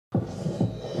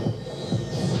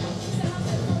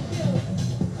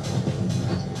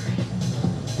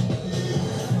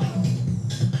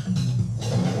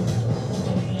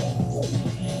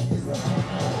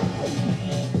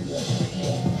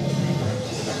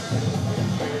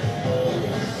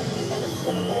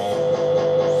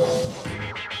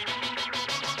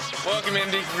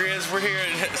Ricky Grizz. We're here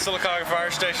at Sylacauga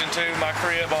Fire Station 2, my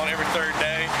crib on every third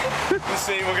day. Let's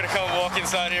see, we're gonna come walk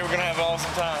inside here. We're gonna have an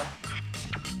awesome time.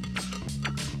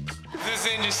 This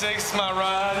is NG6, it's my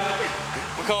ride.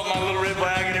 We call it my little red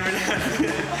wagon every now and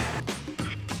then.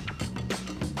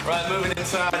 Right, moving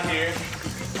inside here.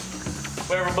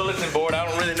 We have a bulletin board. I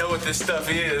don't really know what this stuff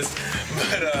is,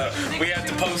 but we have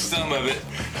to post some of it.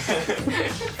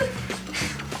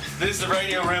 This is the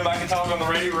radio room. I can talk on the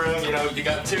radio room. You know, you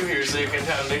got two here, so you can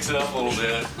kind of mix it up a little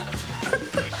bit.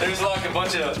 There's like a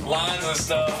bunch of lines and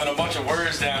stuff and a bunch of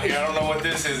words down here. I don't know what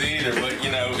this is either, but you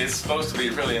know, it's supposed to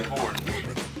be really important.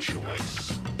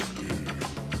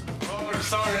 Well, we're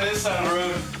starting this side of the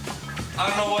room. I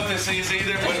don't know what this is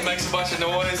either, but it makes a bunch of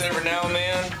noise every now and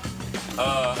then.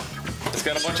 It's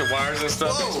got a bunch of wires and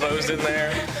stuff exposed in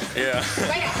there. Yeah.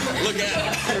 Look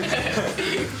at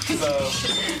it. So,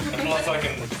 and plus I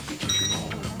can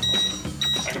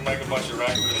make a bunch of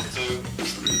rack with it too.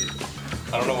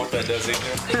 I don't know what that does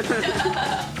either.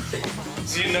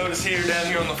 So you notice here, down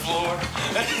here on the floor,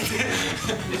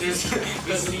 this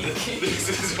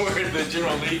is where the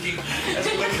general leaking has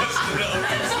licked us to the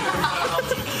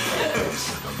open.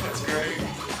 That's great.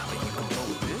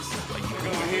 Look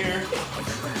over here.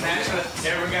 Naturally,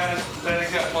 every guy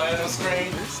that's got a plasma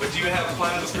screen, but you have a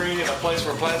plasma screen in a place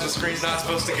where a plasma screen's not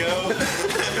supposed to go.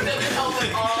 Doesn't help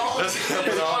at all. Doesn't help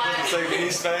at all. Doesn't save any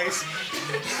space.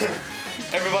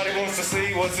 Everybody wants to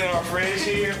see what's in our fridge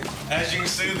here. As you can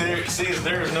see,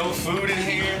 there is no food in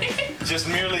here, just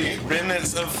merely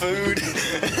remnants of food.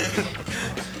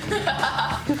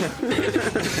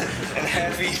 And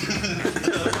half-eaten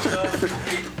stuff.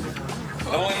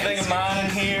 The only thing of mine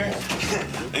in here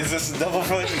is this double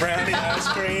flaked brownie ice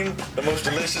cream, the most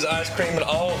delicious ice cream in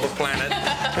all of the planet,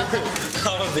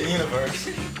 all of the universe.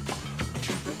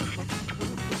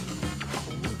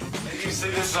 As you see,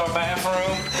 this is our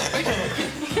bathroom.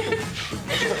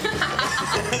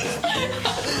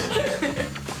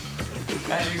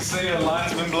 As you can see, the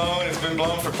light's been blowing. It's been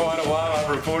blown for quite a while. I've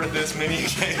reported this many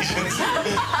occasions.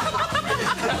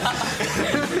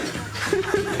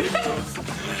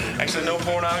 Actually, no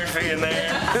pornography in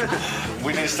there.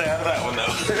 We need to stay out of that one,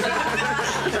 though.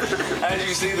 As you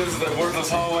can see, this is the worthless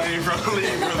hallway from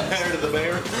there to the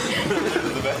bear.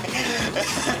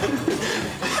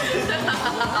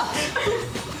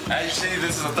 As you see,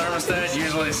 this is a thermostat,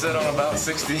 usually set on about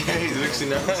 68,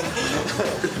 69.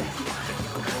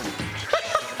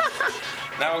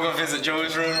 Now we're going to visit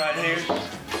Joey's room right here.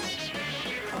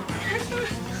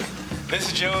 This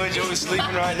is Joey. Joey's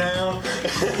sleeping right now.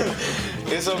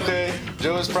 It's okay.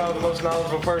 Joey's probably the most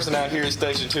knowledgeable person out here at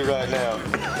Station 2 right now.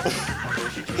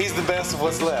 He's the best of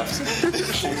what's left.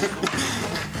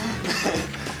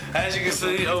 As you can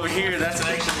see over here, that's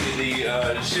actually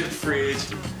the ship fridge.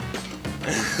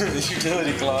 The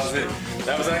utility closet.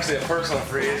 That was actually a personal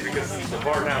fridge because the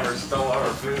part-timers stole all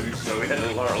our food, so we had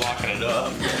to start locking it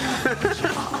up.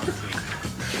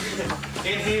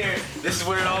 In here, this is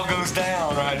where it all goes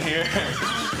down, right here.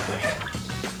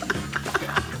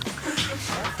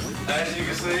 As you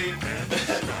can see,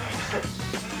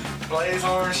 Blaze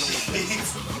orange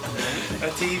sheets, a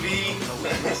TV,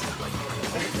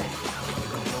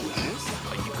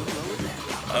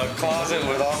 a closet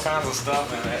with all kinds of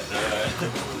stuff in it,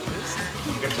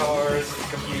 guitars,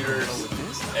 computers,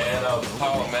 and a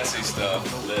pile of messy stuff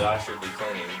that I should be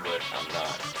cleaning, but I'm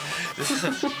not. Because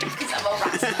I'm a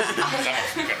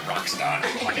rock star. I'm a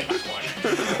freaking rock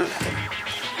star.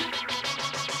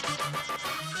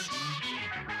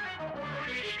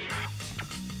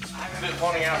 I've been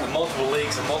pointing out the multiple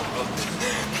leaks and multiple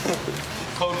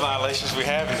code violations we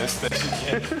have in this station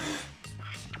yet.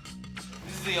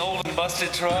 This is the old and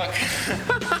busted truck.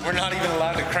 We're not even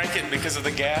allowed to crank it because of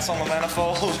the gas on the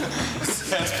manifold.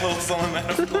 Gas floats on the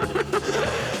manifold.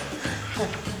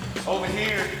 Over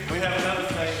here, we have another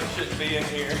thing that shouldn't be in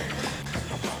here.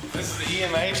 This is the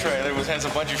EMA trailer, which has a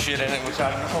bunch of shit in it, which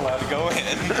I'm not allowed to go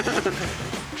in.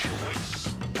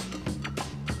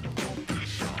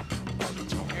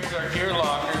 Here's our gear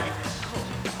locker.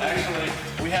 Actually,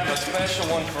 we have a special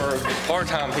one for the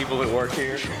part-time people that work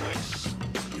here.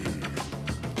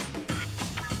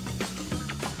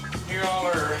 Here are all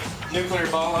our nuclear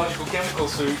biological chemical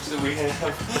suits that we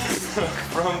have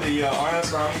from the Army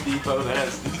Depot that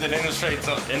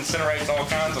incinerates all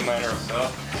kinds of manner of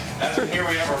stuff. As in here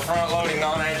we have our front-loading,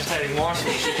 non-agitating washing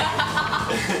machine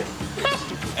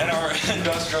and our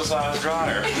industrial-sized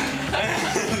dryer.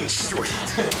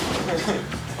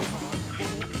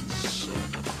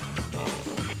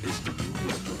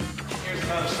 Here's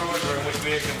another storage room which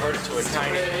we have converted to a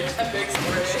tiny. A big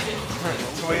storage.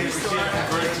 We have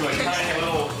converted to a tiny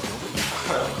little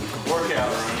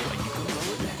workout room.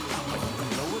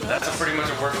 That's a pretty much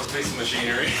a worthless piece of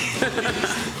machinery.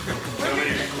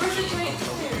 Where's the giant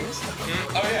stairs?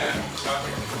 Oh yeah.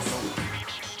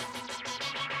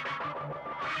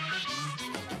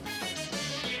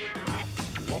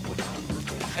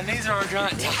 And these are our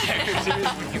giant tires, dude.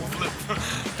 We can flip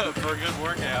for a good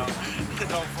workout.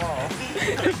 Don't fall.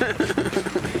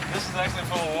 This is actually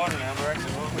full of water now. We're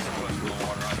actually full of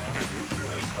water right now.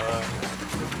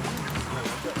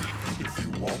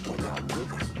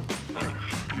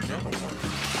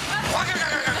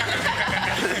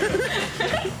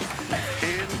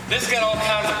 This got all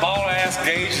kinds of ball-ass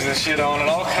gauges and shit on it,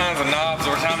 all kinds of knobs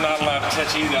which I'm not allowed to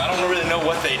touch either. I don't really know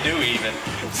what they do even,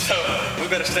 so we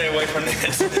better stay away from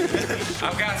this.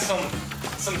 I've got some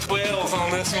 12s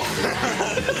on this one.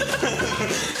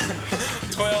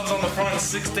 12s on the front,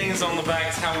 16s on the back.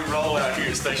 It's how we roll out here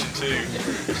at Station 2.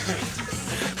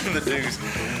 The dudes.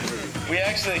 We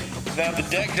actually, now the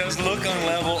deck does look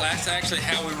unlevel. That's actually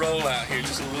how we roll out here,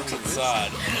 just a little to the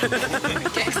side.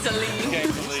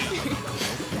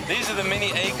 These are the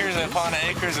many acres upon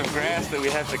acres of grass that we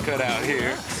have to cut out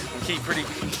here. We keep pretty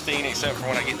pristine except for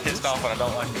when I get pissed off and I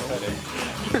don't like to cut it.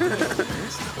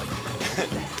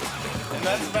 And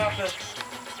that's about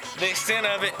the extent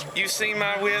of it. You've seen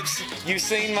my whips, you've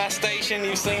seen my station,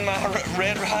 you've seen my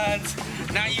red rides.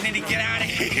 Now you need to get out of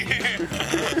here.